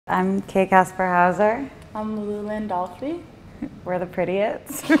I'm Kay Casper Hauser. I'm Lulu Landolfi. We're the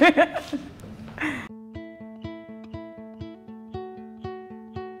Prettiots.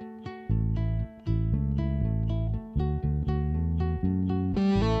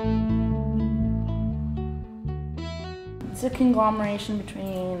 It's a conglomeration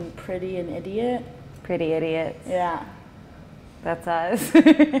between pretty and idiot. Pretty idiots. Yeah. That's us.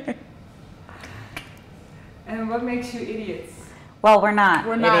 And what makes you idiots? Well, we're not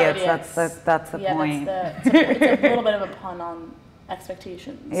idiots. That's the point. It's a little bit of a pun on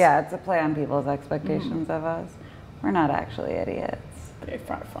expectations. Yeah, it's a play on people's expectations of us. We're not actually idiots. Very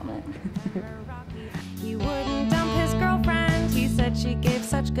far from it. He wouldn't dump his girlfriend. He said she gave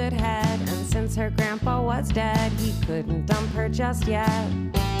such good head. And since her grandpa was dead, he couldn't dump her just yet.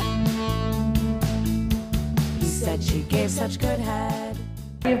 He said she gave such good head.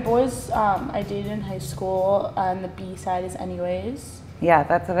 We have boys I dated in high school, and the B side is Anyways. Yeah,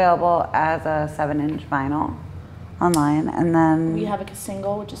 that's available as a 7-inch vinyl online. And then We have a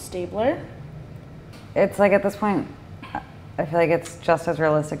single, which is Stabler. it's like at this point, I feel like it's just as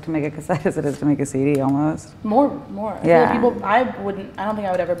realistic to make a cassette as it is to make a CD almost. More. Yeah. I don't think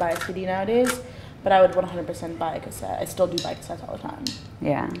I would ever buy a CD nowadays, but I would 100% buy a cassette. I still do buy cassettes all the time.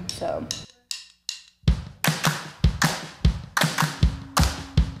 Yeah. So.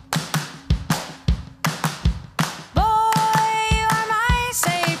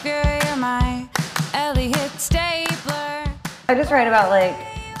 I just write about like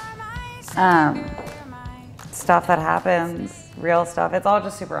stuff that happens, real stuff. It's all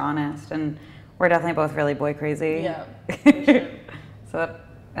just super honest, and we're definitely both really boy crazy. Yeah. For sure. So that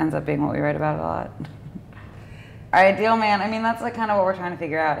ends up being what we write about a lot. Our ideal man, I mean, that's like kind of what we're trying to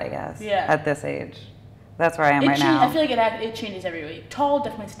figure out, I guess. Yeah. At this age, that's where I am right now. I feel like it changes every week. Tall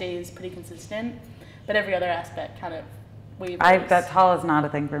definitely stays pretty consistent, but every other aspect kind of wavers. That tall is not a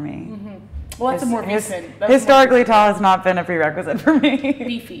thing for me. Mm-hmm. Well, that's more recent. Historically, tall has not been a prerequisite for me.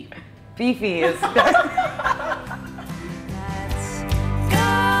 Beefy. Beefy is. Let's go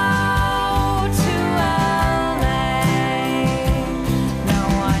to LA. No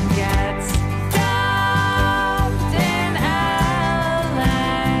one gets dumped in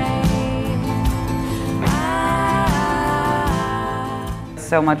LA.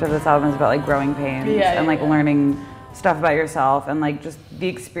 So much of this album is about like growing pains and like learning stuff about yourself, and like just the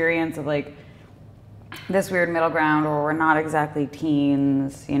experience of like this weird middle ground where we're not exactly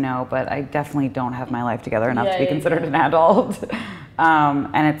teens, you know, but I definitely don't have my life together enough to be considered an adult.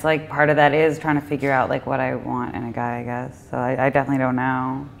 And it's like part of that is trying to figure out like what I want in a guy, I guess. So I definitely don't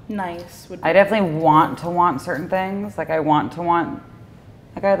know. Nice. I definitely want certain things. Like I want a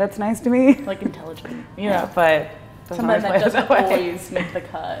guy that's nice to me. Like intelligent, you know. But sometimes that doesn't always make the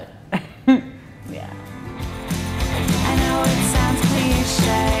cut. Yeah. I know it sounds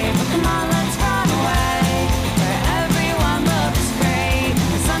cliche.